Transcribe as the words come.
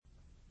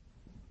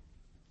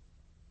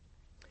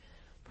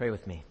Pray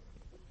with me.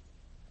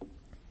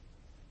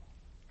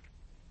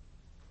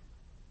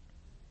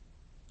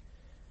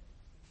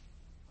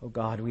 Oh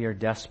God, we are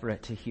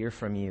desperate to hear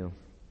from you.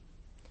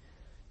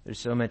 There's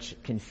so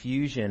much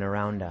confusion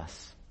around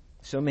us,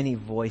 so many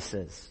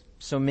voices,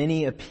 so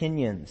many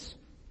opinions.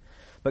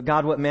 But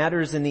God, what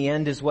matters in the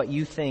end is what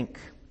you think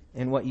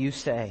and what you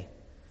say.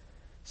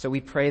 So we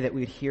pray that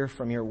we'd hear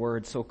from your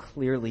word so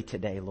clearly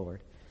today,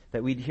 Lord,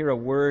 that we'd hear a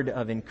word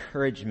of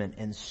encouragement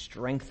and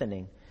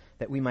strengthening,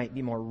 that we might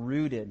be more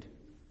rooted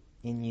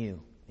in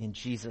you. In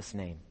Jesus'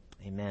 name,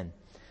 amen.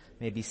 You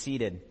may be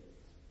seated.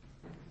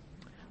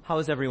 How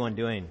is everyone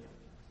doing?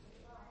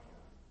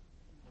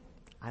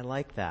 I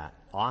like that.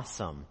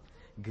 Awesome.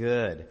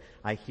 Good.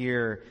 I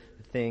hear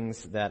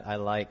things that I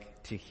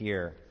like to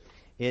hear.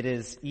 It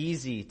is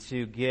easy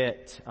to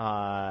get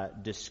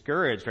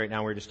discouraged right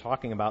now. We were just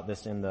talking about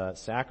this in the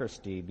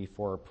sacristy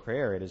before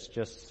prayer. It is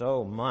just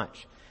so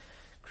much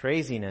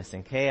craziness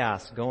and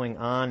chaos going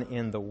on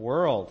in the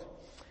world.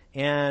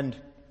 And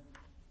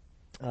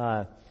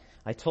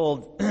I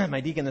told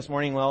my deacon this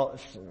morning, well,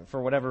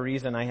 for whatever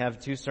reason, I have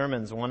two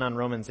sermons, one on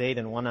Romans 8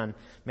 and one on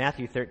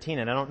Matthew 13,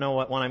 and I don't know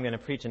what one I'm going to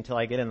preach until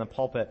I get in the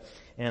pulpit.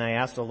 And I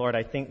asked the Lord,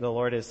 I think the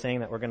Lord is saying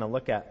that we're going to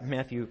look at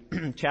Matthew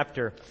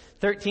chapter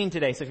 13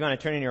 today. So if you want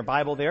to turn in your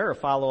Bible there or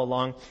follow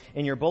along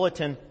in your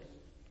bulletin,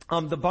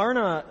 the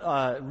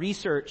Barna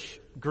Research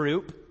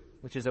Group,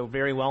 which is a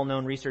very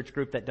well-known research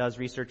group that does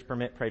research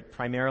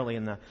primarily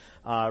in the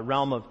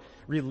realm of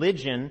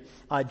religion,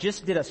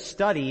 just did a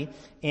study,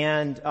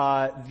 and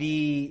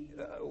the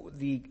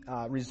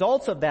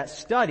results of that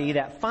study,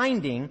 that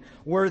finding,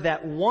 were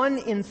that 1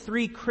 in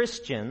 3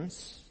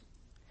 Christians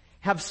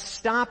have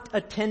stopped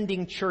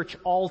attending church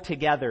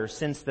altogether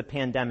since the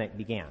pandemic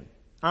began,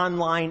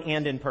 online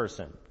and in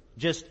person.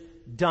 Just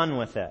done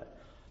with it.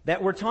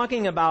 That we're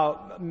talking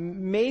about,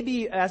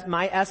 maybe, as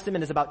my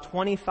estimate is about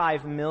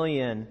 25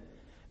 million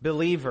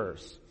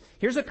believers.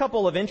 Here's a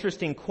couple of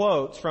interesting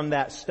quotes from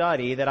that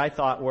study that I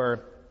thought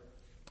were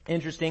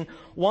interesting.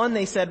 One,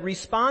 they said,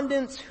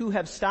 respondents who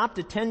have stopped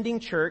attending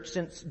church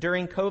since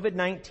during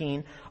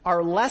COVID-19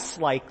 are less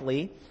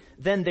likely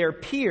than their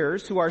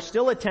peers who are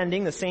still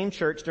attending the same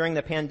church during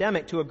the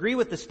pandemic to agree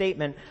with the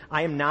statement,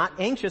 I am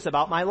not anxious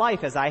about my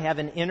life as I have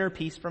an inner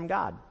peace from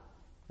God.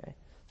 Okay?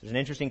 There's an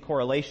interesting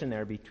correlation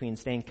there between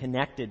staying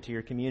connected to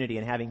your community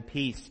and having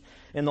peace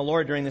in the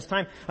Lord during this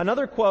time.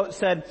 Another quote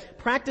said,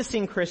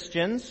 practicing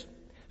Christians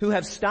who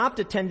have stopped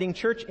attending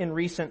church in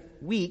recent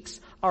weeks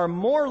are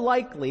more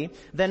likely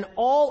than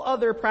all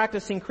other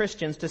practicing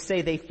Christians to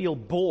say they feel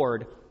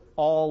bored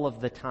all of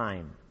the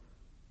time.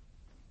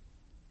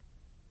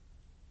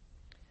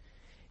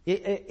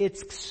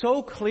 It's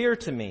so clear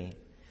to me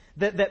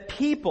that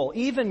people,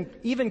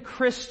 even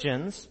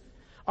Christians,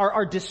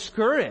 are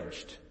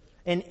discouraged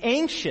and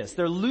anxious.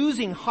 They're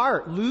losing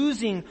heart,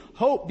 losing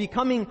hope,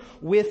 becoming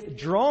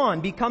withdrawn,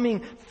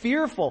 becoming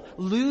fearful,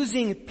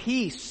 losing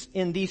peace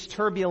in these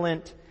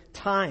turbulent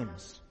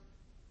times.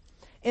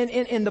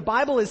 And the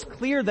Bible is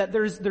clear that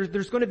there's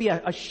going to be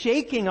a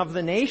shaking of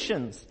the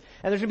nations,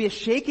 and there's going to be a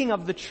shaking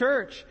of the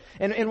church,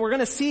 and we're going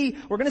to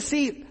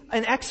see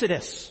an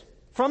exodus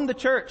from the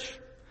church,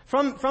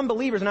 from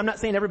believers. And I'm not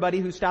saying everybody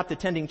who stopped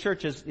attending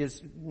church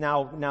is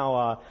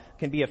now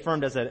can be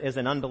affirmed as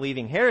an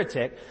unbelieving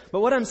heretic. But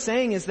what I'm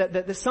saying is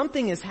that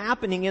something is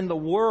happening in the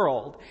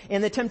world,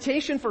 and the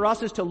temptation for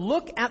us is to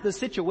look at the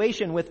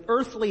situation with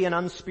earthly and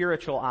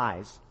unspiritual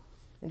eyes.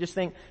 And just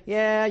think,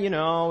 yeah,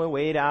 we'll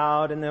wait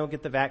out and they'll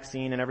get the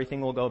vaccine and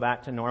everything will go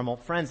back to normal.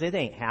 Friends, it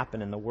ain't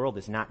happening. The world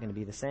is not going to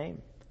be the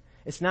same.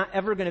 It's not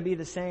ever going to be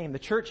the same. The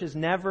church is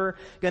never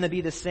going to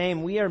be the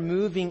same. We are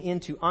moving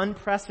into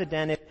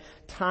unprecedented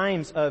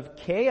times of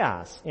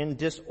chaos and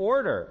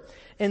disorder.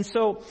 And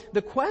so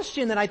the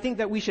question that I think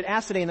that we should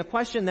ask today, and the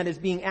question that is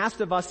being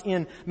asked of us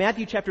in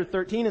Matthew chapter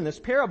 13 in this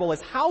parable, is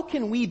how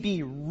can we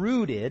be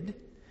rooted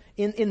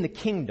in the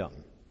kingdom?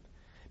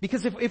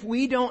 Because if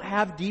we don't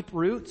have deep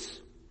roots,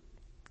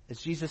 as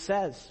Jesus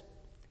says,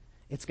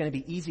 it's going to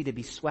be easy to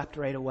be swept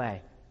right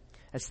away.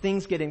 As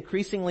things get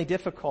increasingly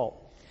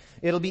difficult,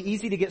 it'll be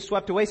easy to get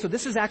swept away. So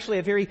this is actually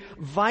a very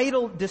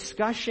vital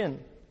discussion.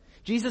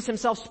 Jesus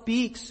himself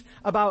speaks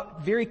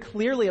very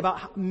clearly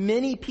about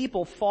many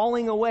people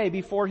falling away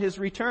before his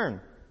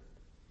return.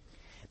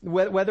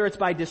 Whether it's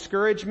by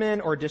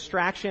discouragement or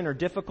distraction or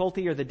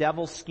difficulty or the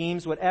devil's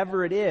schemes,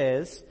 whatever it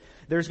is,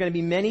 there's going to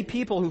be many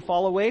people who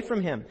fall away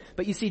from him.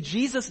 But you see,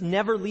 Jesus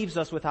never leaves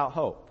us without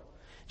hope.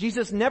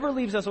 Jesus never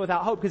leaves us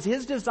without hope, because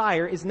his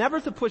desire is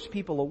never to push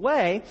people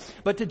away,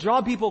 but to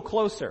draw people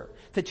closer,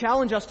 to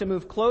challenge us to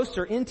move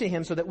closer into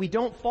him so that we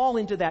don't fall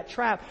into that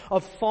trap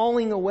of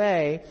falling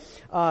away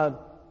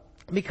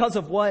because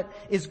of what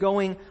is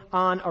going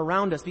on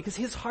around us. Because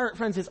his heart,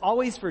 friends, is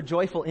always for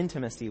joyful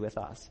intimacy with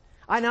us.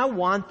 And I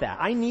want that.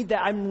 I need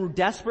that. I'm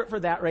desperate for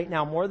that right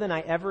now more than I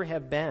ever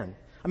have been.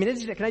 I mean,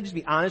 can I just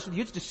be honest with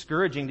you? It's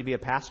discouraging to be a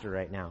pastor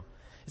right now.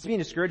 It's being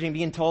discouraging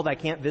being told I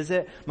can't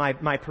visit my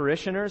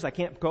parishioners. I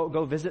can't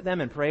go visit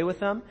them and pray with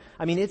them.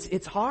 I mean,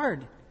 it's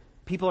hard.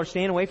 People are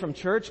staying away from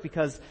church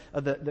because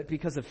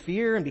of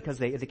fear and because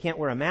they can't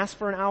wear a mask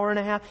for an hour and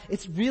a half.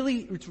 It's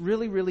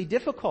really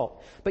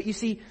difficult. But you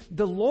see,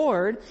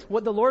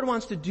 what the Lord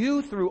wants to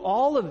do through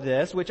all of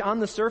this, which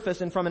on the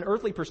surface and from an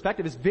earthly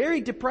perspective is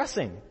very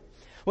depressing.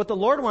 What the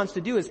Lord wants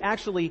to do is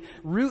actually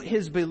root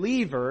His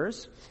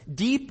believers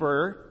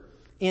deeper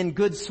in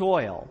good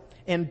soil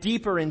and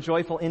deeper in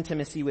joyful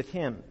intimacy with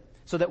Him,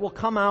 so that we'll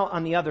come out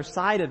on the other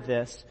side of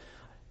this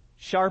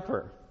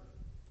sharper,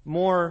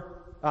 more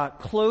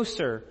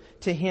closer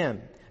to Him,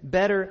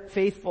 better,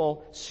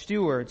 faithful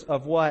stewards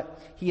of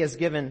what He has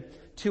given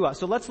to us.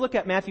 So let's look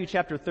at Matthew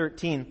chapter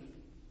 13.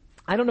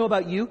 I don't know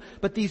about you,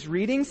 but the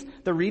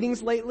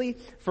readings lately,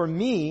 for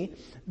me,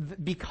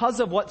 because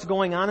of what's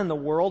going on in the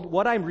world,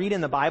 what I read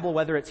in the Bible,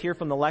 whether it's here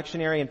from the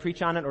lectionary and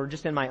preach on it or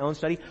just in my own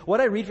study, what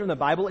I read from the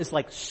Bible is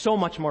like so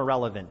much more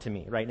relevant to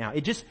me right now.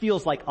 It just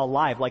feels like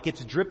alive, like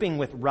it's dripping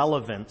with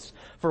relevance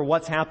for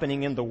what's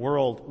happening in the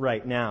world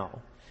right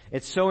now.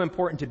 It's so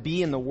important to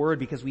be in the Word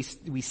because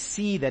we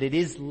see that it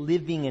is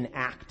living and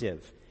active.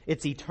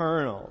 It's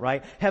eternal,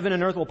 right? Heaven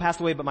and earth will pass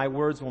away, but my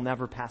words will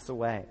never pass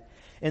away.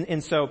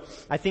 And so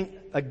I think,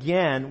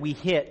 again, we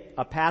hit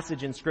a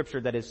passage in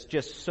Scripture that is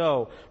just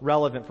so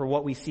relevant for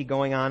what we see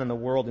going on in the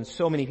world, and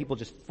so many people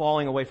just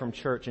falling away from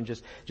church and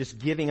just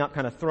giving up,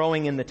 kind of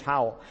throwing in the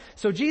towel.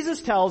 So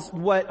Jesus tells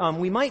what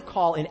we might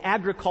call an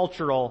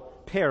agricultural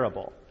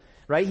parable.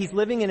 Right? He's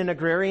living in an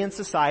agrarian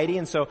society,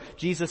 and so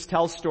Jesus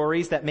tells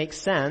stories that make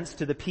sense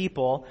to the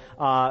people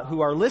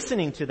who are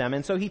listening to them.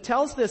 And so he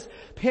tells this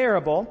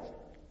parable,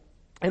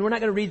 and we're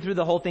not going to read through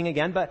the whole thing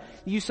again, but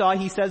he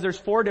says there's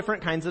 4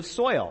 different kinds of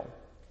soil.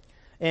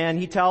 And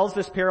he tells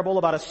this parable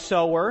about a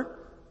sower,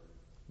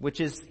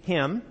 which is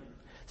him,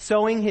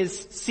 sowing his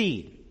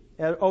seed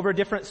over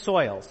different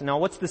soils. Now,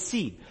 what's the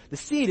seed? The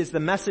seed is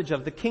the message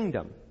of the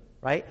kingdom,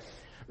 right?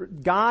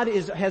 God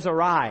has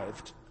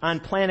arrived on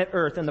planet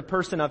Earth in the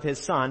person of His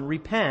Son.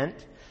 Repent,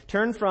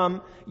 turn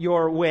from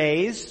your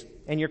ways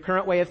and your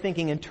current way of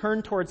thinking and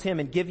turn towards Him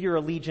and give your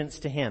allegiance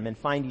to Him and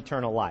find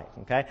eternal life,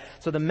 okay?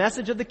 So the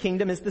message of the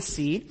kingdom is the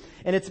seed,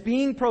 and it's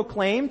being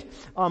proclaimed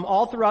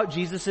all throughout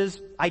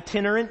Jesus'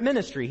 itinerant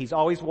ministry. He's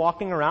always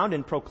walking around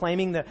and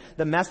proclaiming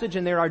the message,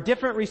 and there are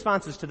different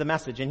responses to the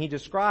message, and he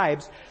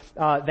describes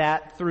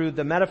that through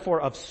the metaphor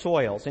of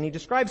soils. And he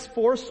describes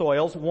 4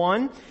 soils.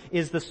 One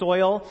is the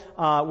soil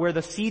where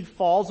the seed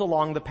falls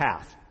along the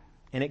path,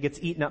 and it gets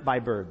eaten up by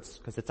birds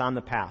because it's on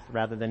the path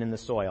rather than in the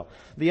soil.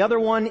 The other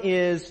one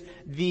is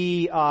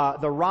the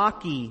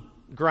rocky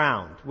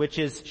ground, which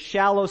is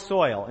shallow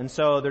soil, and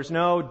so there's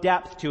no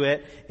depth to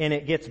it, and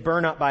it gets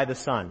burned up by the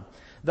sun.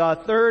 The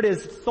third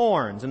is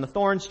thorns, and the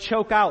thorns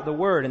choke out the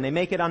word, and they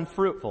make it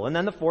unfruitful. And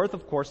then the fourth,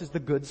 of course, is the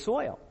good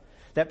soil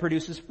that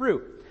produces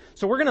fruit.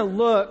 So we're going to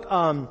look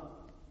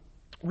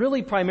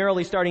really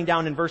primarily starting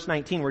down in verse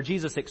 19 where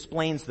Jesus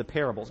explains the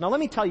parables. Now let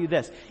me tell you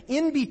this.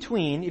 In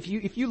between, if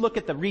you look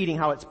at the reading,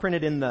 how it's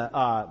printed in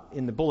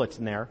the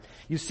bulletin there,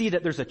 you see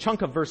that there's a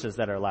chunk of verses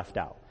that are left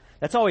out.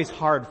 That's always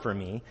hard for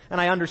me, and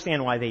I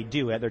understand why they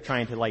do it. They're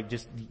trying to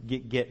just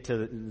get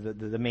to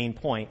the main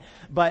point.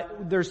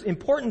 But there's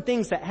important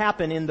things that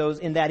happen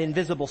in that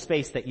invisible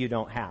space that you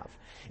don't have.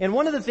 And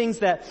one of the things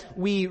that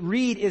we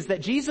read is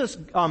that Jesus,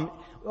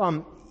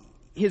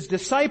 his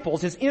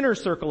disciples, his inner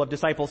circle of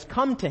disciples,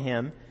 come to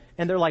him,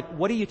 and they're like,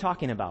 what are you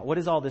talking about? What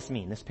does all this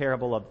mean, this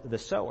parable of the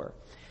sower?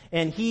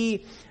 And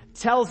he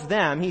tells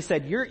them, he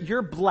said,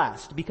 you're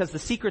blessed because the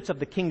secrets of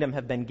the kingdom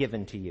have been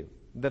given to you.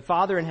 The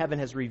Father in heaven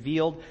has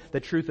revealed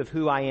the truth of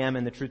who I am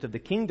and the truth of the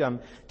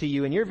kingdom to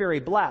you, and you're very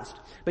blessed.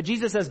 But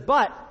Jesus says,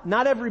 but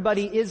not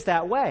everybody is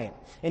that way.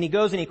 And he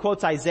goes and he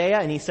quotes Isaiah,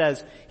 and he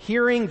says,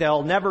 hearing,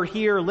 they'll never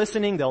hear,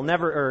 listening,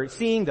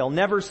 seeing, they'll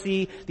never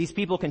see. These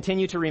people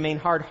continue to remain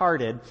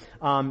hard-hearted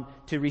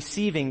to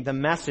receiving the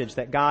message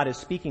that God is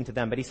speaking to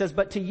them. But he says,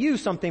 but to you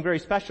something very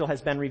special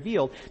has been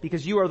revealed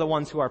because you are the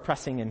ones who are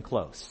pressing in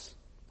close.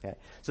 Okay.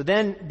 So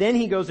then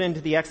he goes into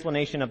the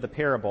explanation of the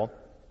parable.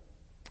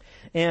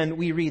 And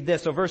we read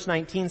this. So verse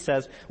 19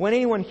 says, when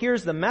anyone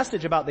hears the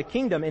message about the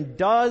kingdom and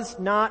does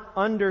not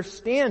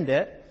understand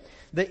it,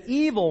 the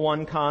evil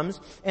one comes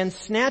and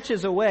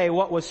snatches away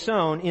what was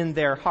sown in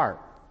their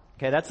heart.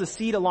 Okay, that's the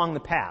seed along the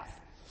path.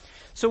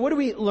 So what do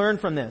we learn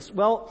from this?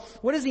 Well,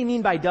 what does he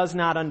mean by does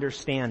not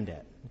understand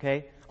it?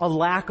 Okay, a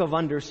lack of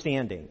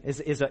understanding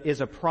is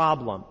a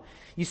problem.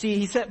 You see,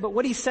 he said, but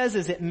what he says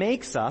is it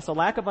makes us, a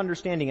lack of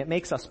understanding, it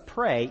makes us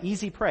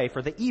easy prey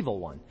for the evil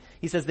one.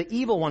 He says the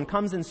evil one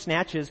comes and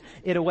snatches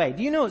it away.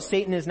 Do you know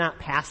Satan is not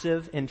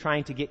passive in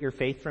trying to get your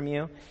faith from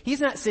you?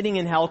 He's not sitting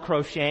in hell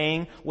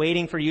crocheting,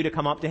 waiting for you to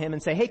come up to him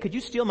and say, hey, could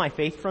you steal my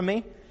faith from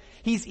me?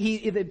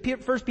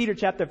 1 Peter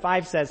chapter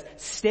 5 says,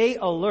 stay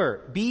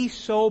alert, be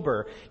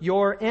sober.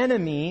 Your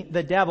enemy,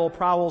 the devil,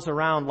 prowls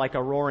around like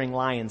a roaring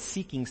lion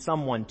seeking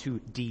someone to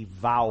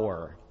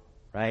devour,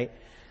 right?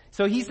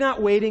 So he's not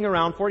waiting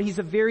around for it. He's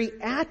very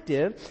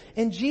active.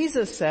 And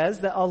Jesus says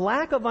that a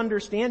lack of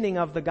understanding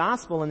of the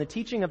gospel and the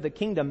teaching of the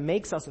kingdom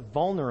makes us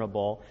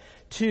vulnerable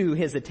to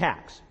his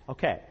attacks.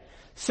 Okay.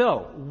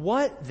 So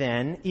what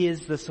then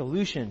is the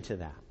solution to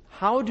that?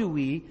 How do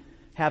we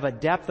have a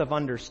depth of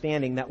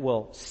understanding that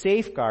will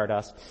safeguard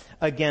us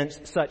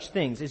against such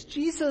things? Is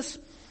Jesus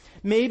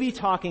maybe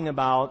talking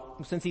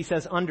about, since he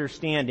says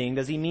understanding,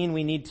 does he mean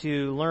we need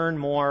to learn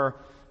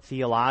more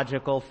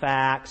theological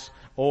facts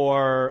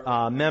or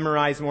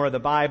memorize more of the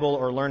Bible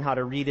or learn how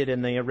to read it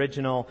in the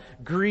original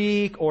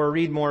Greek or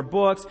read more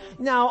books?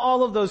 Now,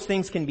 all of those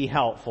things can be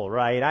helpful,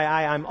 right?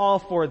 I'm all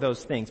for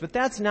those things. But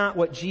that's not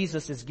what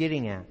Jesus is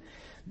getting at.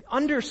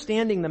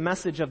 Understanding the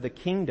message of the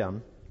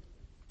kingdom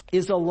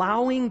is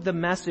allowing the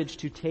message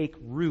to take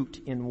root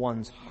in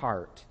one's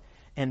heart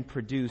and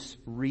produce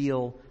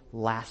real,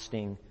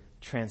 lasting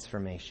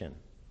transformation.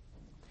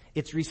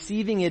 It's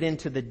receiving it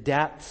into the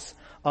depths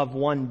of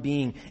one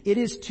being. It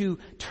is to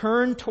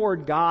turn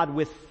toward God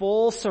with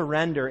full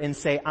surrender and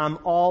say, I'm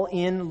all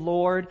in,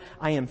 Lord.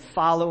 I am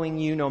following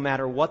you no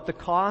matter what the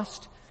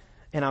cost.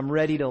 And I'm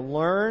ready to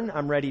learn.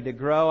 I'm ready to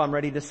grow. I'm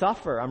ready to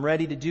suffer. I'm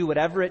ready to do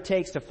whatever it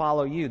takes to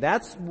follow you.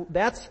 That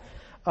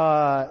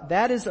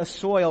is a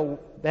soil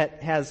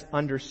that has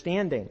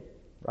understanding,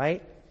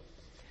 right?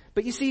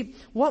 But you see,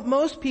 what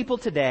most people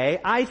today,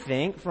 I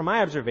think, from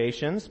my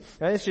observations,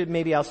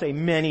 maybe I'll say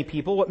many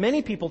people, what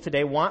many people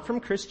today want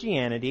from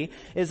Christianity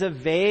is a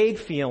vague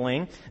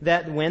feeling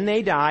that when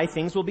they die,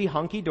 things will be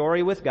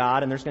hunky-dory with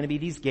God, and there's going to be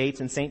these gates,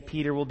 and St.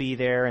 Peter will be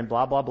there, and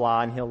blah, blah,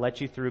 blah, and he'll let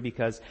you through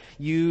because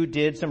you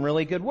did some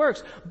really good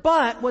works.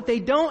 But what they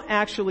don't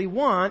actually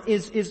want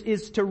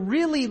is to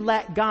really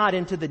let God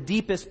into the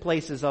deepest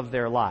places of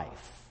their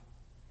life.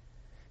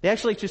 They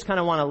actually just kind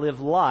of want to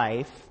live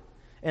life,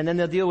 and then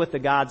they'll deal with the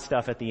God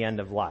stuff at the end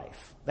of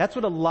life. That's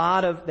what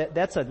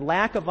that's a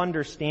lack of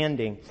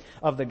understanding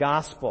of the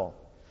gospel,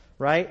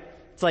 right?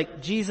 It's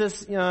like,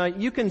 Jesus,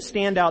 you can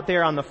stand out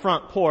there on the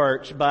front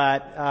porch,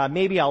 but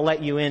maybe I'll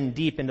let you in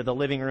deep into the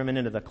living room and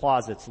into the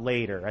closets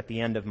later at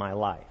the end of my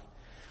life.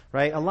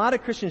 Right? A lot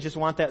of Christians just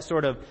want that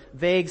sort of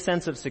vague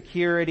sense of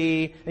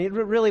security.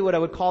 Really what I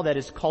would call that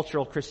is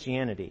cultural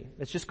Christianity.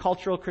 It's just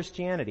cultural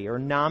Christianity or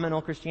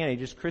nominal Christianity,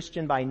 just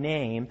Christian by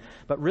name,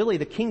 but really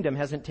the kingdom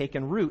hasn't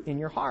taken root in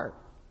your heart.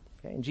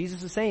 Okay? And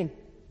Jesus is saying,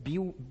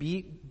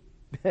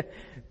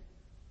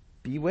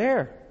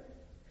 beware.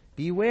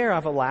 Beware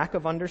of a lack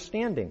of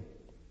understanding.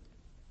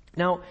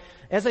 Now,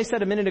 as I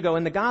said a minute ago,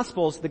 in the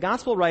Gospels, the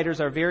Gospel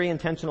writers are very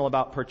intentional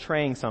about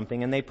portraying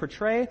something, and they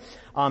portray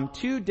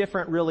two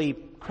different really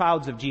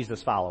crowds of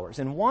Jesus followers.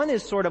 And one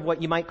is sort of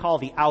what you might call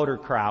the outer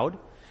crowd,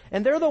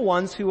 and they're the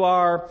ones who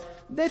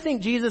they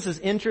think Jesus is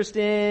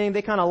interesting,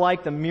 they kind of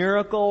like the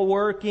miracle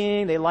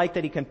working, they like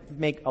that he can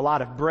make a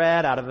lot of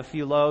bread out of a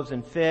few loaves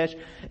and fish,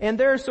 and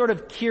they're sort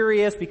of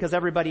curious because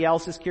everybody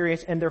else is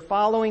curious, and they're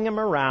following him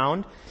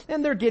around,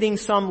 and they're getting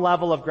some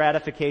level of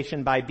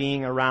gratification by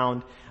being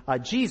around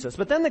Jesus.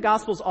 But then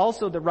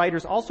the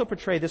writers also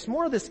portray this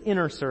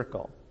inner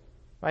circle,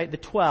 right? The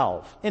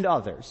 12 and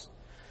others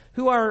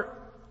who are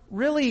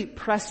really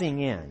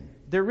pressing in.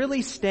 They're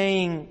really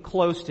staying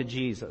close to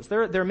Jesus.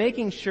 They're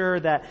making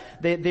sure that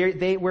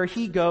they where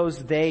he goes,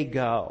 they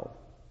go.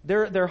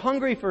 They're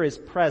hungry for his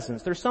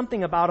presence. There's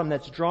something about him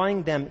that's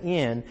drawing them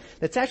in,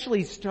 that's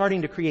actually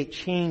starting to create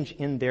change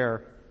in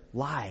their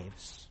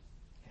lives.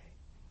 Okay.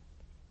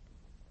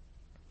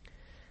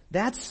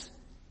 That's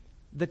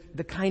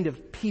the kind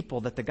of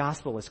people that the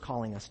gospel is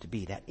calling us to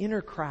be, that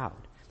inner crowd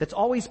that's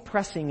always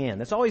pressing in,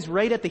 that's always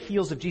right at the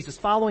heels of Jesus,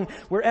 following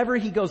wherever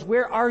he goes.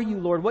 Where are you,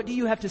 Lord? What do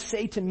you have to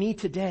say to me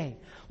today?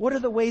 What are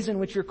the ways in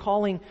which you're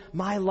calling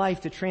my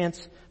life to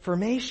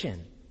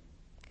transformation?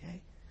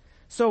 Okay.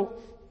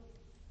 So,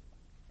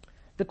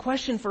 the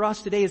question for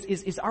us today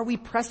is are we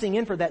pressing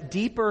in for that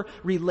deeper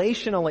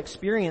relational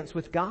experience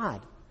with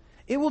God?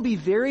 It will be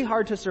very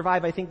hard to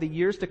survive, I think, the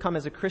years to come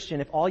as a Christian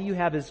if all you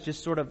have is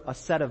just sort of a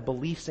set of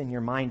beliefs in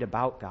your mind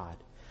about God,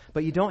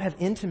 but you don't have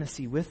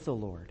intimacy with the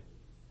Lord.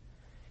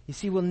 You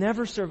see, we'll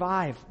never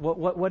survive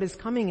what is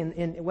coming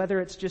in whether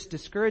it's just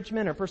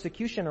discouragement or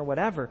persecution or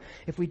whatever,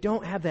 if we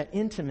don't have that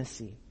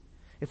intimacy,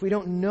 if we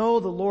don't know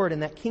the Lord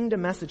and that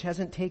kingdom message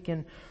hasn't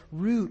taken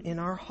root in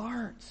our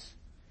hearts.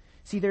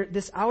 See,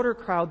 this outer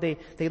crowd,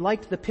 they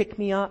liked the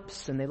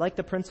pick-me-ups and they liked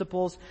the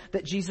principles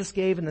that Jesus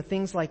gave and the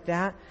things like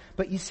that.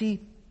 But you see,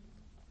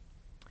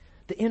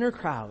 the inner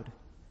crowd,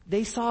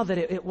 they saw that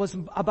it was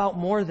about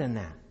more than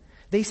that.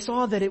 They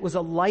saw that it was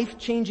a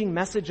life-changing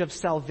message of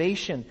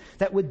salvation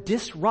that would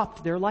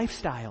disrupt their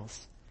lifestyles,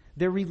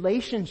 their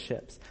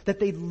relationships, that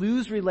they'd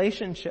lose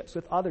relationships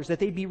with others, that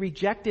they'd be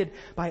rejected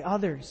by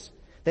others,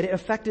 that it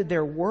affected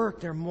their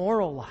work, their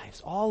moral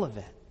lives, all of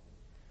it.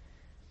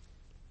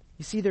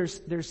 You see, there's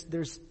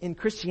in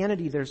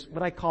Christianity, there's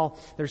what I call,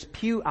 there's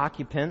pew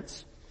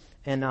occupants,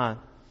 and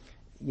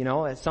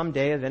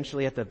someday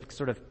eventually have to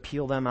sort of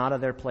peel them out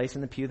of their place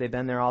in the pew. They've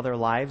been there all their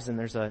lives, and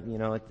there's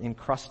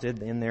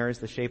encrusted in there is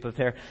the shape of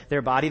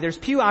their body. There's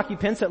pew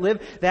occupants that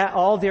live that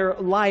all their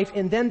life,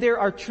 and then there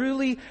are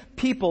truly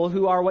people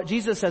who are what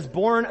Jesus says,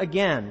 born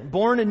again,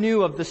 born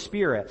anew of the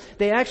Spirit.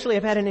 They actually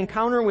have had an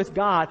encounter with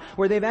God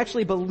where they've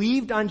actually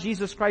believed on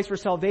Jesus Christ for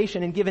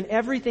salvation and given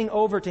everything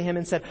over to Him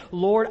and said,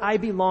 Lord, I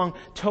belong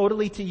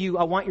totally to You.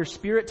 I want Your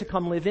Spirit to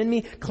come live in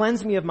me,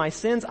 cleanse me of my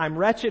sins. I'm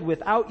wretched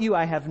without You.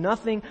 I have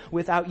nothing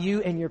without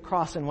You and Your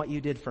cross and what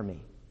You did for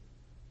me.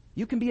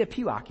 You can be a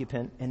pew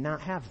occupant and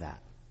not have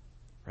that,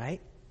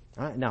 right?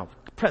 Now,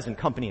 present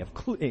company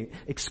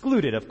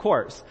excluded, of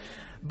course.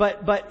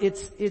 But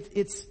this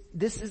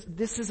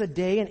is a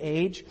day and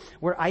age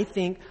where I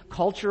think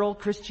cultural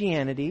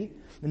Christianity,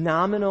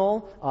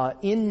 nominal,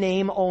 in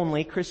name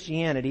only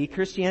Christianity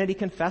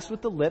confessed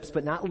with the lips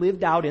but not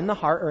lived out in the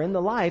heart or in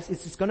the lives,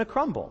 it's just going to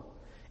crumble.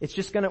 It's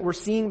just we're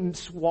seeing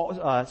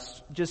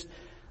just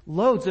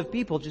loads of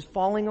people just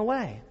falling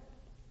away.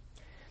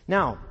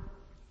 Now,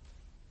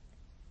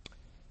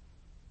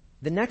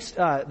 the next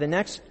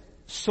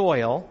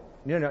soil,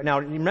 now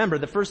remember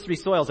the first three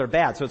soils are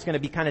bad, so it's going to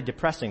be kind of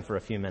depressing for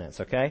a few minutes,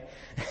 okay?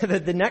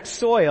 The next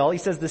soil, he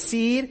says the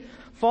seed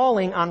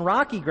falling on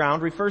rocky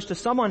ground refers to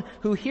someone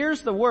who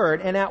hears the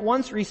word and at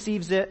once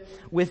receives it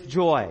with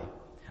joy.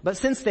 But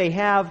since they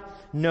have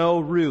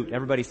no root,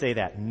 everybody say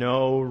that,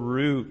 no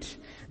root,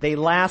 they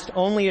last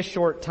only a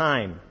short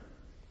time.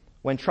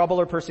 When trouble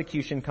or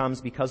persecution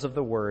comes because of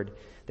the word,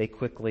 they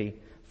quickly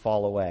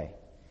fall away.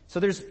 So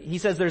he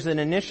says there's an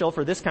initial,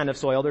 for this kind of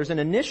soil, there's an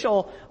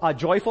initial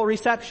joyful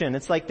reception.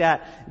 It's like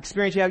that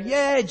experience you have,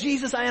 yay,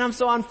 Jesus, I'm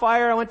so on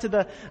fire. I went to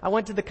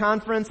the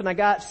conference and I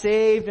got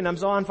saved and I'm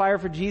so on fire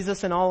for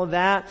Jesus and all of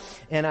that.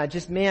 And I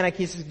just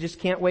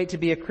can't wait to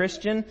be a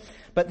Christian.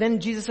 But then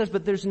Jesus says,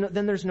 but there's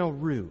no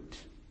root.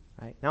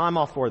 Right? Now I'm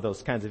all for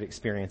those kinds of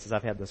experiences.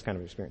 I've had those kind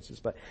of experiences.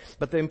 But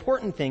the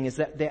important thing is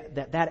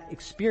that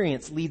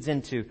experience leads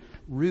into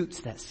roots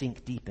that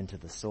sink deep into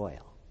the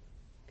soil.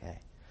 Okay?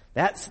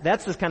 That's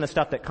the kind of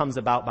stuff that comes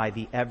about by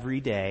the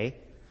everyday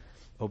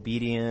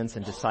obedience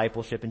and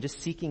discipleship and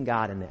just seeking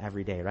God in the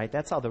everyday, right?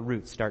 That's how the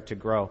roots start to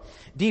grow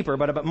deeper,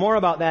 but more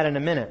about that in a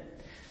minute.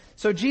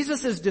 So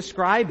Jesus is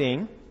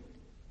describing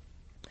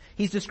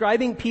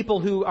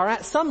people who are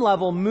at some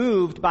level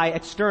moved by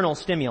external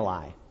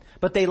stimuli,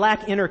 but they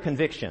lack inner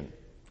conviction.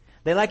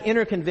 They lack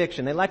inner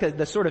conviction. They lack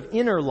the sort of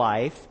inner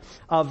life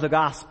of the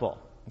gospel.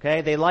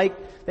 Okay, they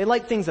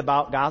like things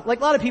about God.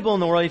 Like a lot of people in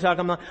the world, you talk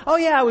about, oh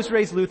yeah, I was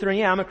raised Lutheran,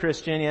 yeah, I'm a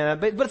Christian, yeah,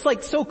 but it's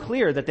like so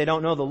clear that they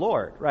don't know the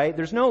Lord, right?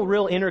 There's no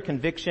real inner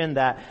conviction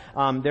that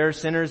they're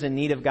sinners in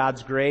need of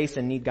God's grace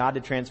and need God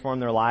to transform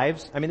their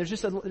lives. I mean,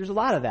 there's a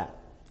lot of that.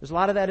 There's a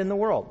lot of that in the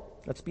world.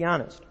 Let's be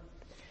honest.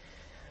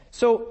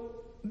 So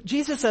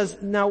Jesus says,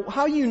 now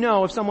how you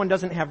know if someone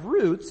doesn't have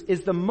roots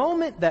is the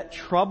moment that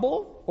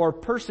trouble or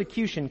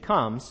persecution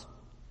comes,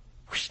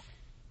 whoosh,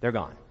 they're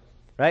gone,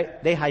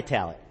 right? They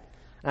hightail it.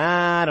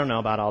 I don't know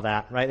about all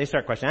that, right? They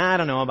start questioning, I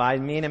don't know about, I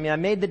mean, I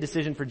made the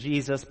decision for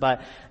Jesus,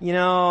 but,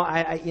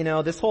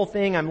 this whole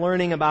thing I'm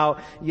learning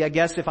about, I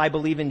guess if I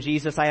believe in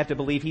Jesus, I have to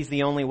believe He's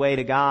the only way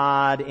to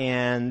God,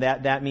 and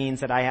that means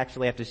that I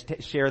actually have to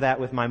share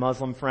that with my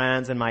Muslim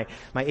friends and my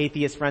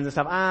atheist friends and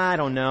stuff. I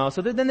don't know.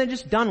 So then they're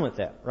just done with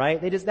it, right?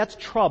 That's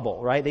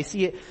trouble, right? They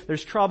see it,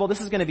 there's trouble. This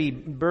is going to be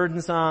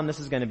burdensome. This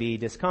is going to be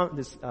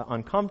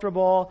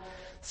uncomfortable.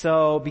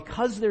 So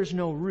because there's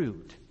no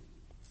root,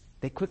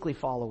 they quickly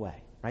fall away.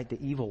 Right?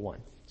 The evil one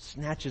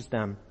snatches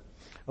them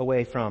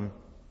away from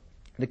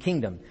the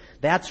kingdom.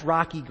 That's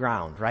rocky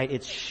ground, right?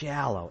 It's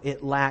shallow.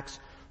 It lacks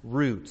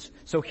roots.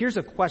 So here's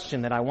a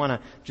question that I want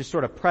to just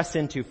sort of press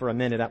into for a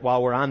minute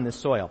while we're on this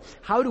soil.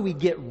 How do we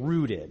get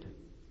rooted?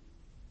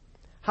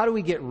 How do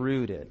we get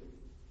rooted?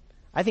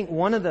 I think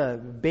one of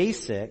the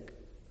basic,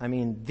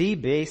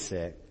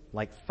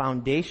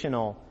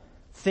 foundational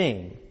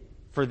thing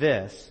for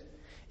this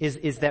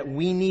is that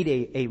we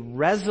need a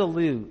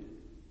resolute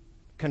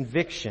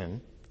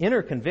conviction,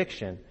 inner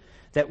conviction,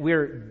 that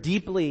we're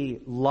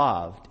deeply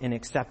loved and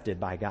accepted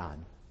by God.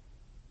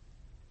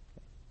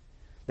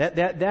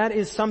 That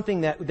is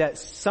something that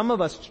some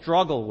of us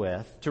struggle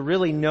with to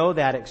really know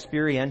that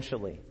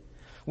experientially.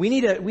 We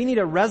need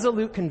a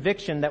resolute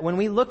conviction that when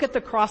we look at the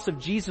cross of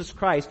Jesus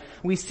Christ,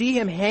 we see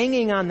Him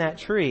hanging on that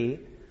tree.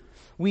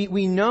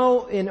 We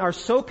know and are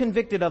so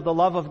convicted of the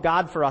love of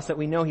God for us that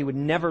we know He would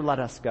never let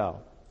us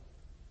go.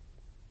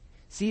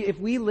 See, if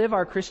we live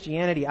our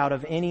Christianity out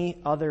of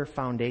any other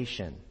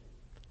foundation,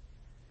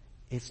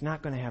 it's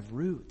not going to have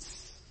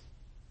roots.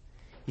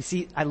 You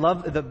see, I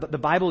love the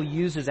Bible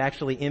uses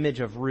actually image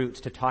of roots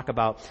to talk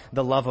about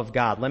the love of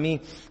God. Let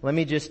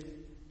me just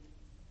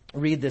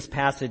read this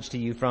passage to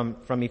you from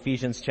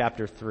Ephesians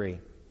chapter 3.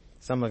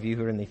 Some of you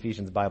who are in the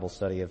Ephesians Bible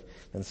study have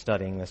been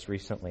studying this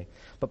recently.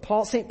 But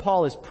St.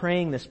 Paul is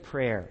praying this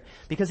prayer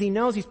because he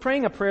knows he's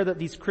praying a prayer that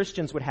these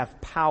Christians would have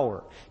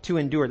power to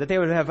endure, that they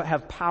would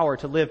have power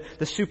to live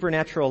the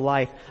supernatural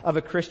life of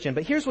a Christian.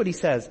 But here's what he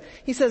says.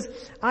 He says,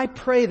 I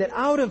pray that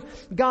out of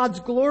God's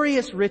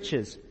glorious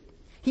riches,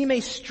 He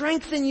may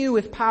strengthen you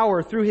with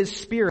power through His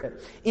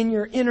Spirit in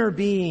your inner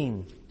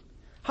being.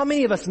 How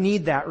many of us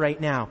need that right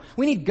now?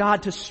 We need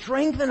God to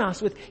strengthen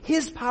us with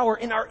His power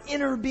in our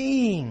inner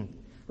being,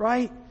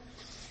 right?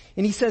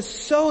 And He says,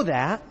 so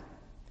that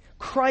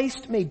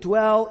Christ may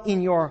dwell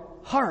in your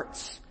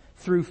hearts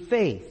through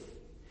faith.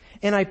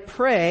 And I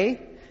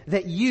pray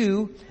that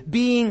you,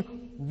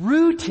 being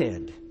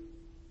rooted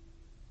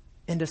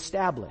and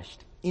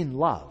established in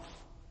love,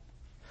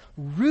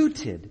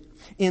 rooted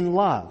in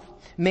love,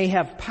 may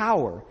have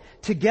power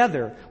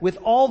together with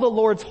all the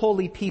Lord's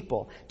holy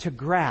people to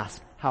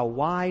grasp how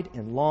wide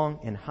and long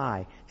and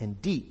high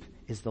and deep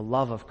is the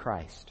love of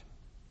Christ,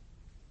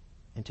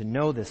 and to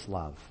know this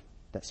love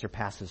that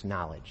surpasses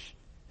knowledge,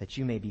 that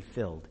you may be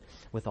filled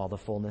with all the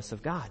fullness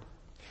of God.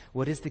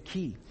 What is the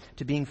key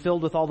to being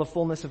filled with all the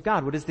fullness of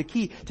God? What is the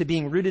key to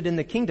being rooted in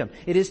the kingdom?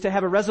 It is to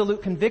have a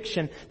resolute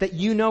conviction that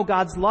you know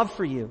God's love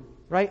for you,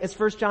 right? As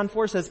 1 John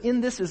 4 says,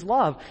 in this is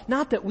love,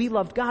 not that we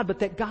loved God, but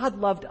that God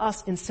loved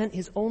us and sent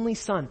His only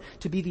Son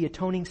to be the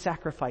atoning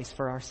sacrifice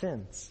for our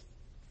sins.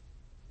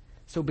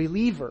 So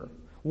believer,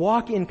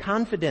 walk in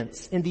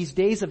confidence in these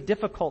days of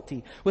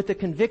difficulty with the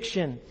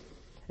conviction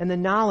and the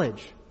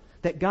knowledge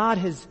that God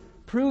has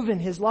proven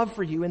His love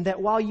for you, and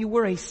that while you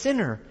were a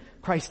sinner,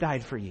 Christ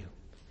died for you.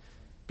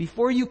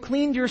 Before you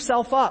cleaned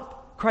yourself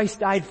up, Christ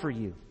died for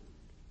you.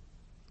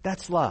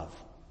 That's love.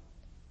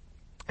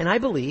 And I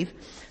believe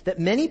that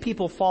many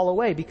people fall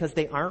away because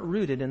they aren't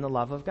rooted in the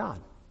love of God.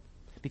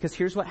 Because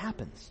here's what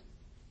happens.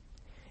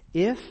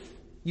 If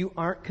you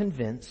aren't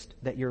convinced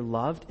that you're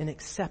loved and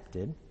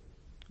accepted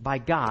by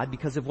God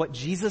because of what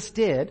Jesus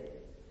did,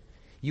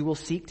 you will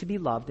seek to be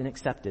loved and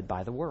accepted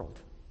by the world.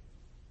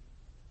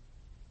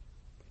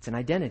 It's an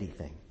identity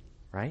thing,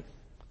 right?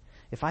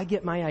 If I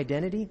get my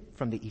identity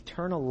from the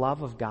eternal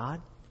love of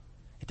God,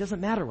 it doesn't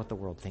matter what the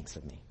world thinks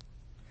of me.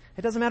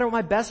 It doesn't matter what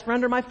my best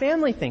friend or my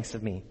family thinks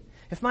of me.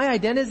 If my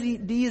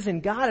identity is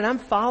in God and I'm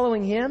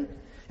following Him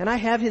and I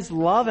have His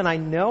love and I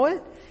know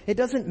it, it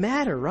doesn't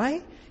matter,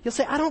 right? You'll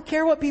say, I don't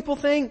care what people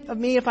think of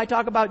me if I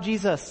talk about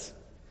Jesus.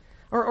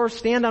 Or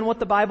stand on what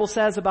the Bible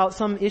says about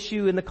some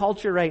issue in the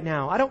culture right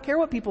now. I don't care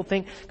what people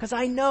think because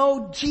I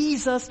know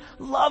Jesus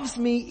loves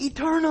me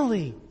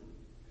eternally.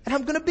 And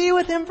I'm going to be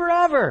with Him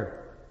forever.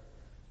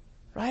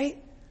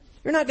 Right?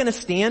 You're not going to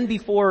stand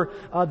before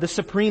the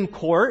Supreme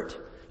Court.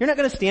 You're not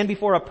going to stand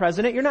before a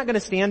president. You're not going to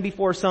stand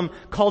before some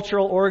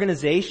cultural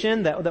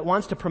organization that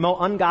wants to promote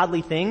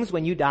ungodly things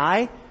when you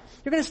die.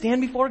 You're going to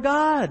stand before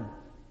God.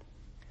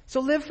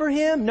 So live for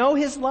Him, know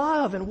His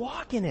love, and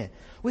walk in it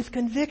with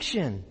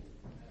conviction.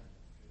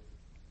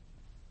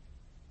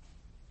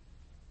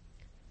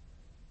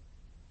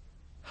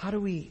 How do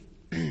we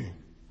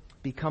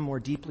become more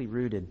deeply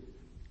rooted?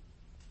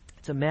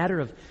 It's a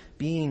matter of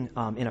being,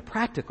 in a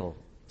practical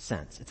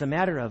sense, it's a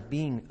matter of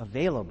being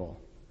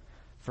available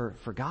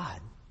for God.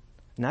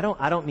 And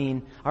I don't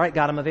mean, all right,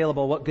 God, I'm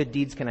available. What good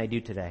deeds can I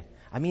do today?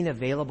 I mean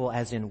available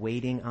as in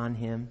waiting on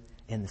Him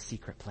in the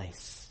secret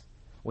place,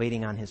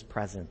 waiting on His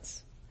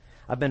presence.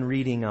 I've been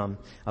reading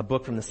a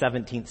book from the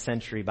 17th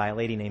century by a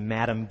lady named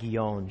Madame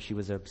Guyon. She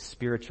was a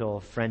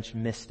spiritual French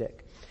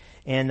mystic.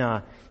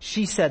 And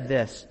she said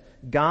this,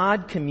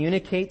 God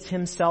communicates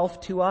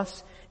Himself to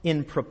us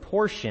in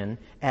proportion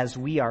as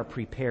we are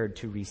prepared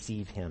to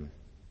receive Him.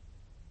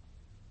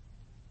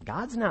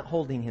 God's not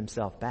holding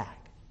Himself back.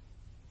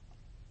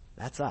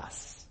 That's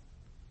us.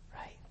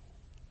 Right?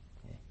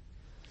 Okay.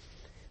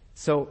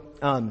 So,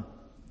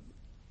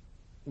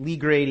 Lee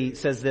Grady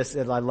says this,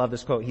 and I love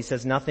this quote. He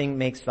says, nothing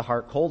makes the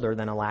heart colder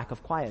than a lack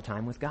of quiet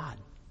time with God.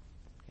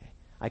 Okay.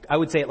 I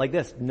would say it like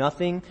this.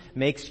 Nothing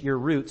makes your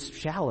roots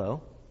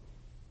shallow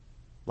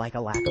like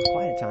a lack of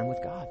quiet time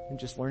with God and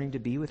just learning to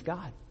be with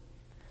God.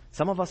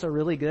 Some of us are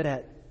really good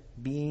at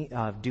being,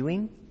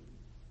 doing,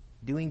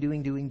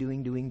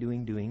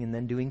 and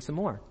then doing some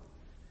more.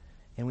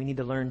 And we need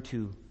to learn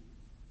to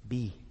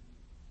be.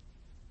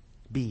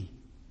 Be.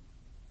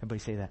 Everybody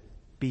say that.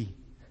 Be.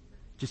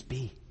 Just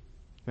be.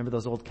 Remember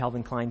those old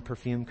Calvin Klein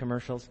perfume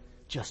commercials?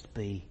 Just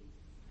be.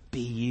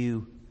 Be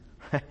you.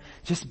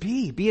 Just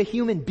be. Be a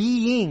human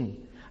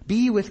being.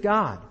 Be with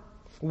God.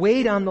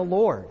 Wait on the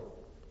Lord.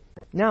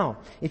 Now,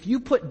 if you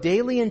put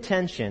daily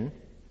intention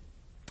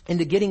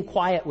into getting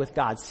quiet with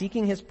God,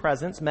 seeking His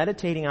presence,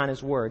 meditating on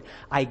His Word,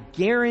 I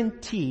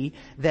guarantee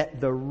that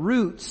the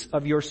roots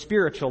of your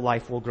spiritual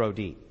life will grow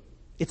deep.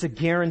 It's a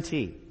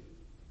guarantee.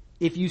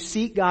 If you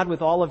seek God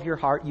with all of your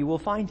heart, you will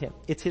find Him.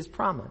 It's His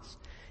promise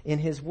in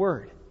His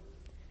Word.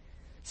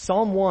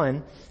 Psalm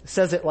 1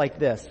 says it like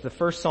this. The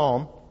first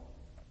Psalm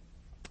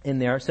in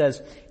there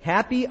says,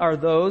 happy are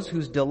those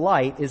whose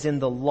delight is in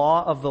the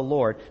law of the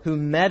Lord, who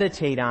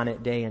meditate on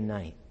it day and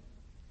night.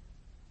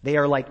 They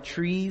are like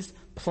trees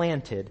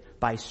planted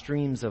by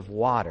streams of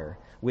water,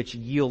 which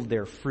yield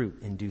their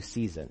fruit in due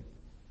season.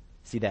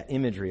 See, that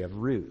imagery of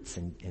roots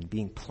and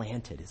being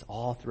planted is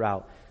all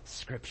throughout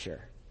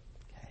Scripture.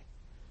 Okay.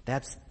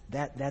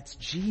 That's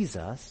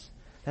Jesus.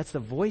 That's the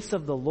voice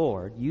of the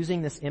Lord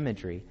using this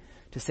imagery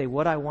to say,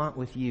 what I want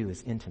with you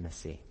is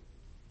intimacy.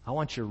 I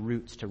want your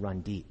roots to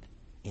run deep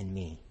in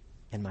me.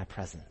 in my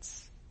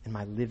presence, in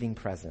my living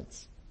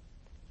presence.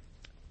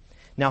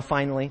 Now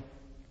finally,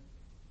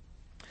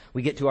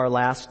 we get to our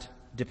last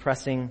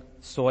depressing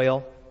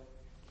soil.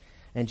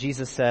 And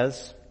Jesus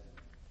says,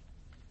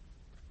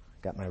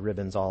 got my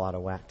ribbons all out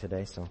of whack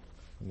today, so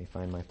let me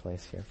find my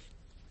place here.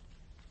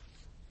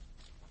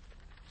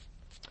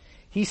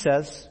 He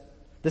says,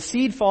 the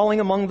seed falling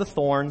among the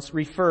thorns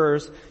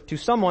refers to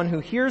someone who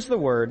hears the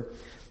word,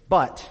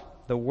 but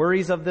the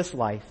worries of this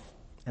life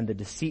and the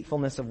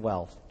deceitfulness of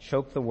wealth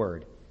choke the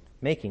word,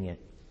 making it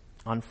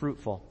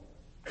unfruitful.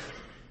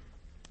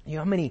 You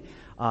know how many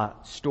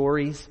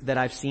stories that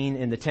I've seen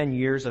in the 10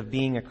 years of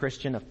being a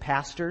Christian of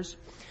pastors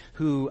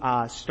who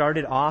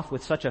started off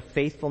with such a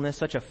faithfulness,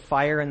 such a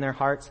fire in their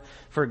hearts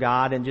for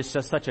God, and just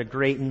such a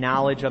great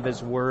knowledge of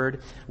His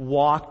Word,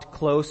 walked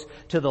close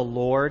to the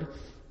Lord,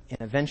 and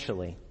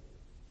eventually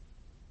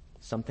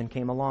something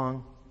came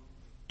along,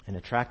 an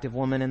attractive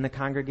woman in the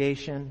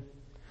congregation,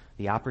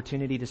 the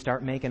opportunity to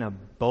start making a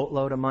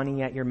boatload of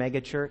money at your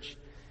megachurch,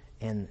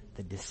 and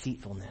the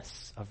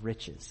deceitfulness of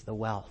riches, the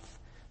wealth,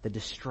 the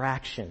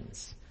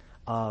distractions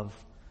of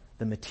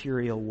the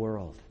material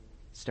world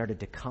started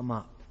to come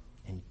up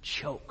and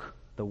choke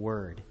the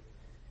word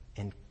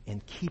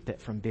and keep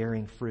it from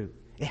bearing fruit.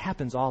 It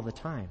happens all the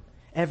time.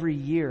 Every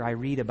year I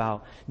read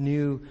about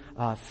new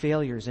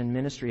failures in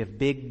ministry of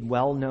big,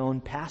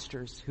 well-known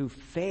pastors who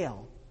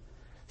fail.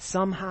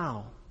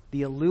 Somehow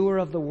the allure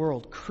of the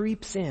world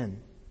creeps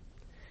in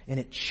and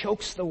it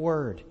chokes the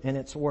word and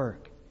its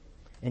work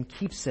and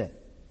keeps it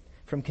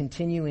from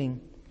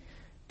continuing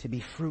to be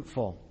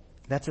fruitful.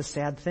 That's a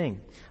sad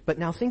thing. But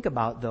now think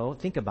about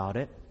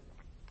it.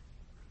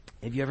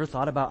 Have you ever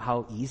thought about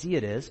how easy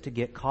it is to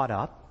get caught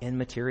up in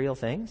material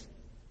things?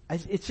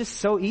 It's just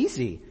so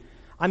easy.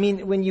 I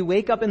mean, when you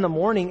wake up in the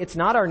morning, it's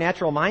not our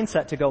natural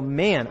mindset to go,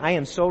 man, I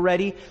am so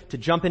ready to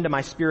jump into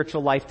my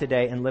spiritual life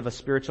today and live a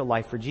spiritual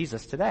life for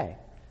Jesus today.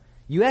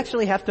 You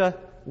actually have to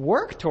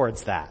work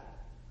towards that.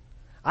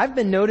 I've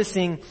been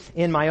noticing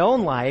in my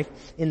own life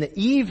in the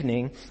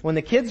evening when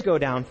the kids go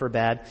down for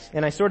bed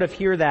and I sort of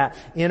hear that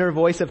inner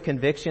voice of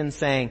conviction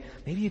saying,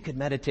 maybe you could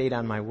meditate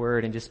on my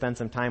word and just spend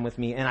some time with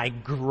me. And I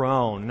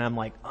groan and I'm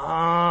like,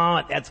 oh,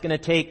 that's going to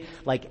take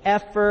like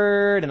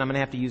effort and I'm going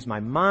to have to use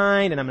my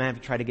mind and I'm going to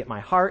have to try to get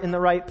my heart in the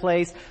right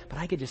place. But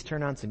I could just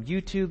turn on some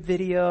YouTube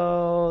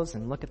videos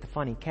and look at the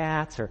funny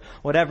cats or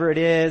whatever it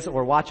is,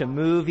 or watch a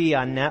movie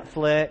on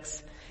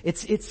Netflix.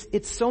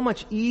 It's so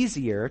much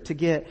easier to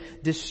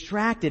get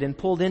distracted and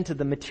pulled into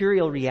the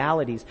material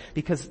realities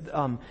because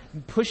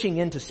pushing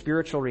into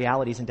spiritual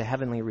realities, into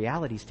heavenly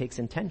realities takes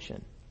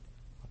intention.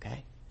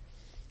 Okay?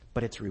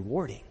 But it's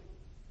rewarding.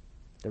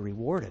 The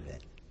reward of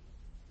it.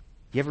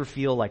 You ever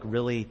feel like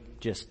really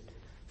just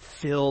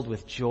filled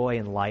with joy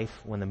and life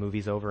when the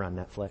movie's over on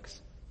Netflix?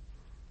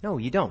 No,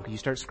 you don't, because you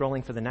start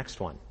scrolling for the next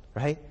one,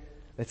 right?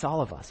 It's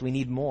all of us. We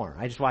need more.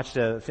 I just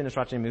finished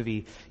watching a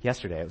movie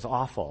yesterday. It was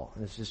awful.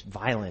 It was just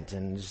violent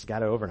and just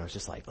got it over and I was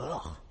just like,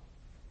 ugh,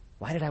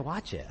 why did I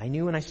watch it? I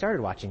knew when I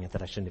started watching it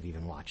that I shouldn't have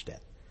even watched it.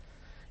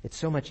 It's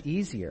so much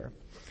easier.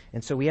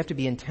 And so we have to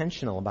be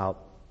intentional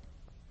about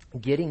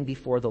getting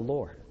before the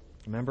Lord.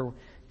 Remember,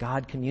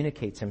 God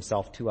communicates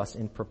Himself to us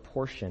in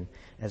proportion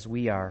as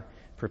we are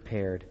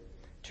prepared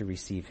to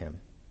receive Him.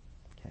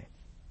 Okay.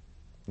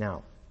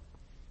 Now,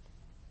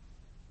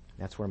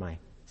 that's where my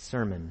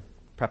sermon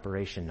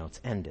preparation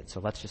notes ended. So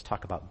let's just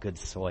talk about good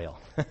soil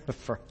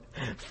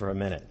for a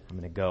minute. I'm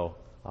going to go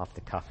off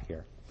the cuff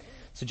here.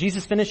 So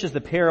Jesus finishes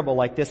the parable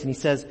like this and He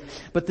says,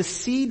 but the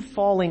seed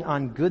falling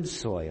on good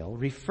soil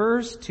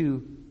refers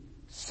to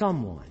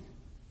someone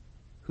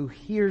who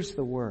hears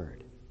the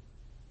word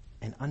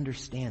and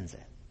understands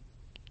it.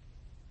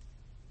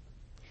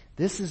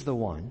 This is the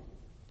one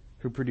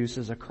who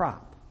produces a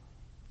crop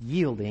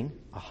yielding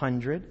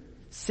 100,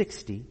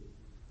 60,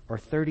 or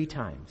 30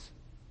 times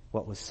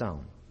what was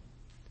sown.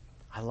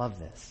 I love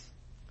this,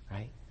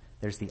 right?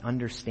 There's the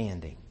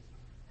understanding.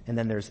 And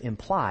then there's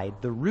implied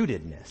the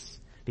rootedness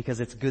because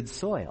it's good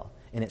soil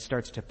and it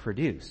starts to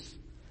produce,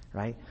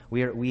 right?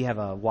 We have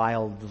a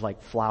wild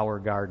like flower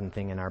garden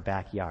thing in our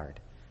backyard.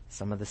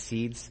 Some of the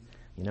seeds,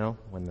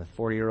 when the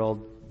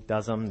 40-year-old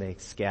does them, they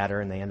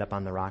scatter and they end up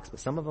on the rocks, but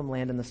some of them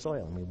land in the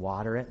soil and we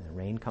water it and the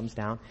rain comes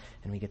down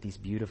and we get these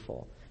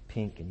beautiful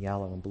pink and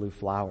yellow and blue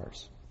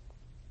flowers.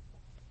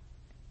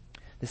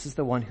 This is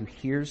the one who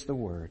hears the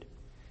word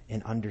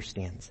and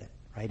understands it,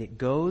 right? It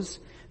goes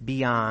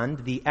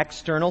beyond the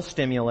external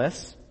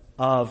stimulus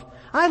of,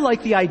 I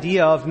like the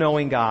idea of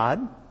knowing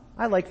God.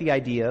 I like the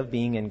idea of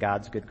being in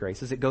God's good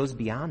graces. It goes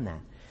beyond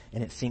that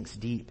and it sinks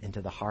deep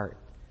into the heart,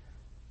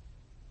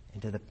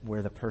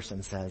 where the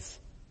person says,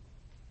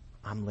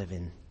 I'm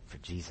living for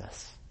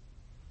Jesus.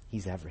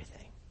 He's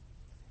everything.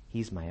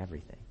 He's my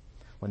everything.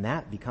 When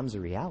that becomes a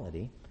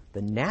reality,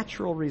 the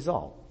natural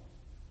result,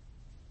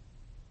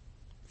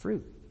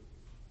 fruit,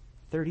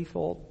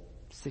 30-fold,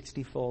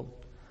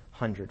 60-fold,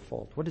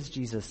 100-fold. What does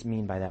Jesus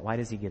mean by that? Why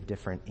does He give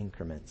different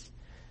increments?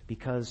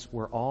 Because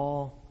we're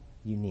all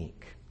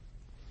unique.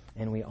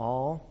 And we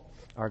all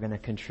are going to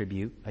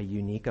contribute a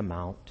unique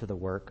amount to the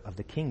work of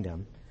the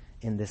kingdom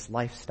in this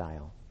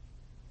lifestyle.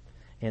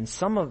 And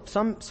some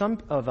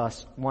of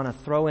us want to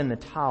throw in the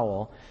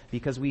towel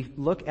because we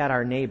look at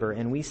our neighbor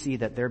and we see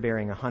that they're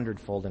bearing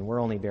 100-fold and we're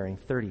only bearing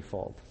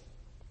 30-fold.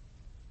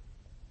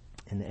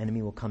 And the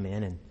enemy will come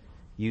in and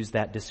use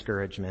that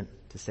discouragement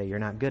to say, you're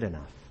not good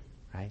enough,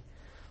 right?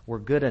 We're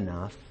good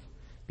enough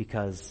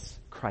because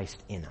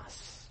Christ in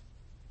us,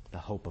 the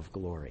hope of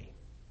glory.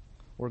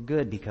 We're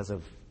good because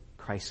of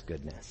Christ's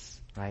goodness,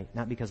 right?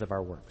 Not because of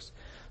our works.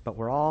 But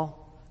we're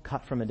all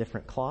cut from a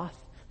different cloth.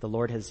 The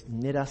Lord has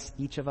knit us,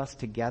 each of us,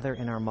 together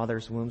in our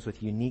mother's wombs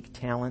with unique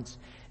talents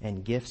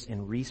and gifts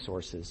and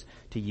resources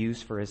to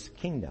use for His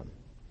kingdom.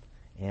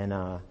 And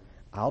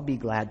I'll be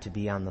glad to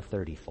be on the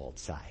 30-fold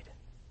side.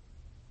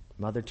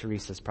 Mother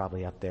Teresa's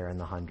probably up there in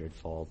the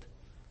 100-fold.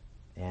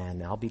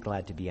 And I'll be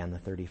glad to be on the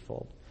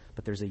 30-fold.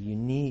 But there's a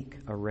unique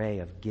array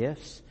of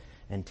gifts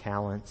and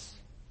talents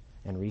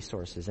and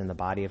resources in the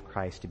body of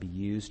Christ to be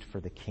used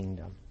for the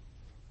kingdom.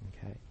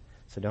 Okay?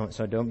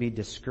 So don't be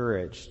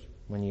discouraged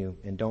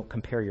and don't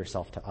compare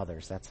yourself to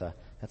others. That's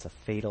a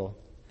fatal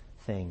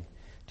thing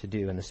to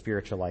do in the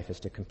spiritual life,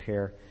 is to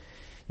compare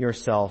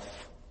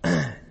yourself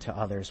to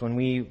others. When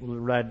we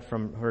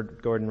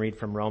heard Gordon read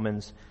from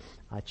Romans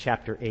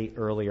chapter 8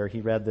 earlier,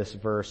 he read this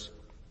verse,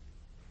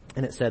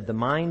 and it said, "The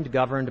mind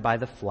governed by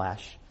the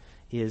flesh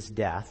is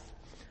death,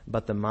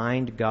 but the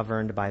mind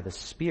governed by the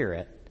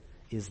Spirit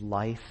is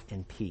life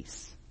and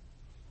peace."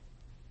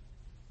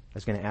 I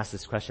was going to ask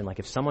this question, like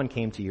if someone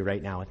came to you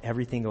right now with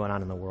everything going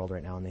on in the world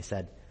right now and they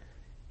said,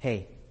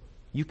 hey,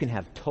 you can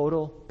have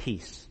total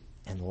peace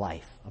and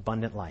life,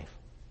 abundant life.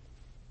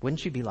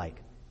 Wouldn't you be like,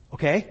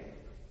 okay,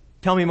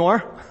 tell me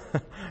more,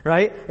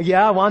 right?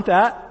 Yeah, I want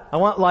that. I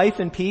want life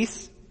and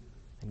peace.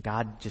 And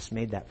God just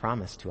made that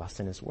promise to us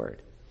in His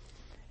Word.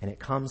 And it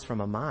comes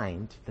from a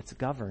mind that's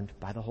governed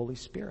by the Holy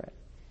Spirit,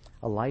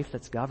 a life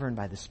that's governed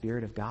by the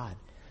Spirit of God,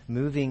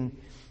 moving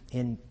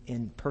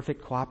in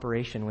perfect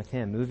cooperation with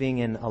Him, moving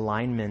in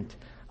alignment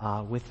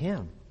with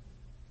Him.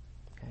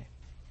 Okay,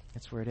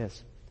 that's where it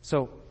is.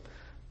 So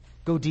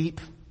go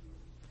deep.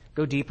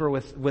 Go deeper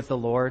with the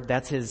Lord.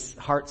 That's His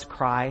heart's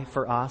cry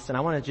for us. And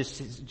I want to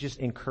just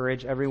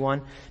encourage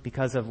everyone,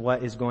 because of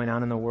what is going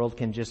on in the world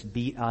can just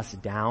beat us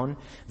down,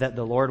 that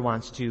the Lord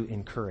wants to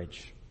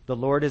encourage. The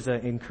Lord is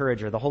an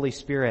encourager. The Holy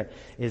Spirit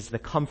is the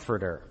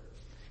comforter.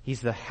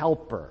 He's the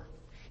helper.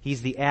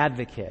 He's the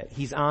advocate.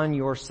 He's on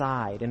your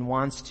side and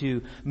wants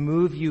to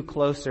move you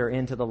closer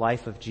into the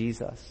life of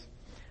Jesus.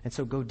 And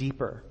so go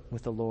deeper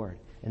with the Lord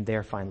and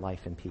there find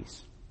life and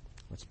peace.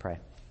 Let's pray.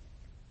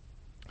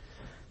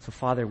 So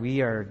Father,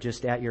 we are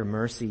just at your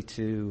mercy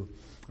to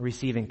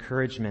receive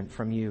encouragement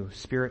from you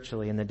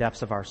spiritually in the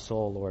depths of our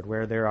soul, Lord,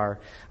 where there are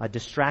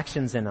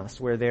distractions in us,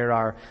 where there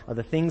are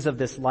the things of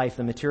this life,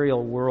 the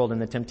material world,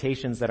 and the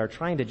temptations that are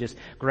trying to just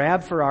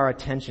grab for our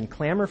attention,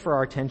 clamor for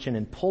our attention,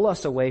 and pull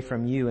us away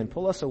from you, and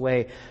pull us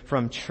away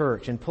from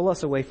church, and pull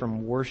us away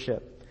from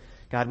worship.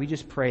 God, we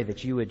just pray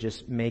that you would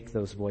just make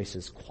those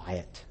voices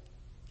quiet,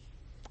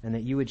 and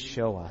that you would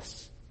show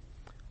us,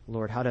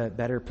 Lord, how to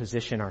better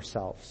position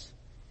ourselves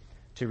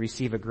to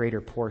receive a greater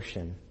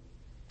portion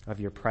of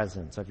your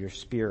presence, of your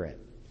Spirit,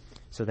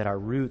 so that our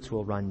roots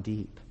will run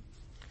deep.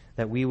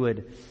 That we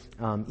would,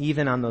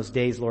 even on those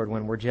days, Lord,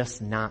 when we're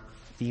just not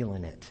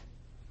feeling it,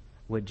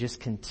 would just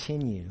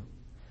continue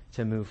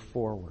to move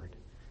forward,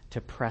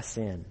 to press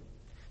in,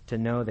 to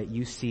know that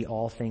you see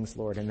all things,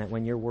 Lord, and that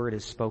when your word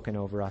is spoken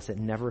over us, it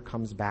never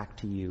comes back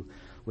to you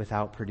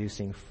without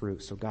producing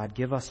fruit. So God,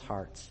 give us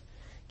hearts.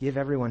 Give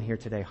everyone here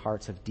today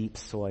hearts of deep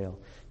soil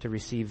to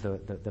receive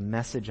the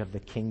message of the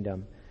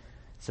kingdom,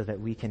 so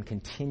that we can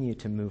continue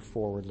to move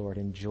forward, Lord,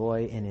 in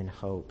joy and in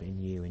hope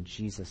in you. In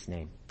Jesus'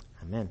 name,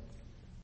 amen.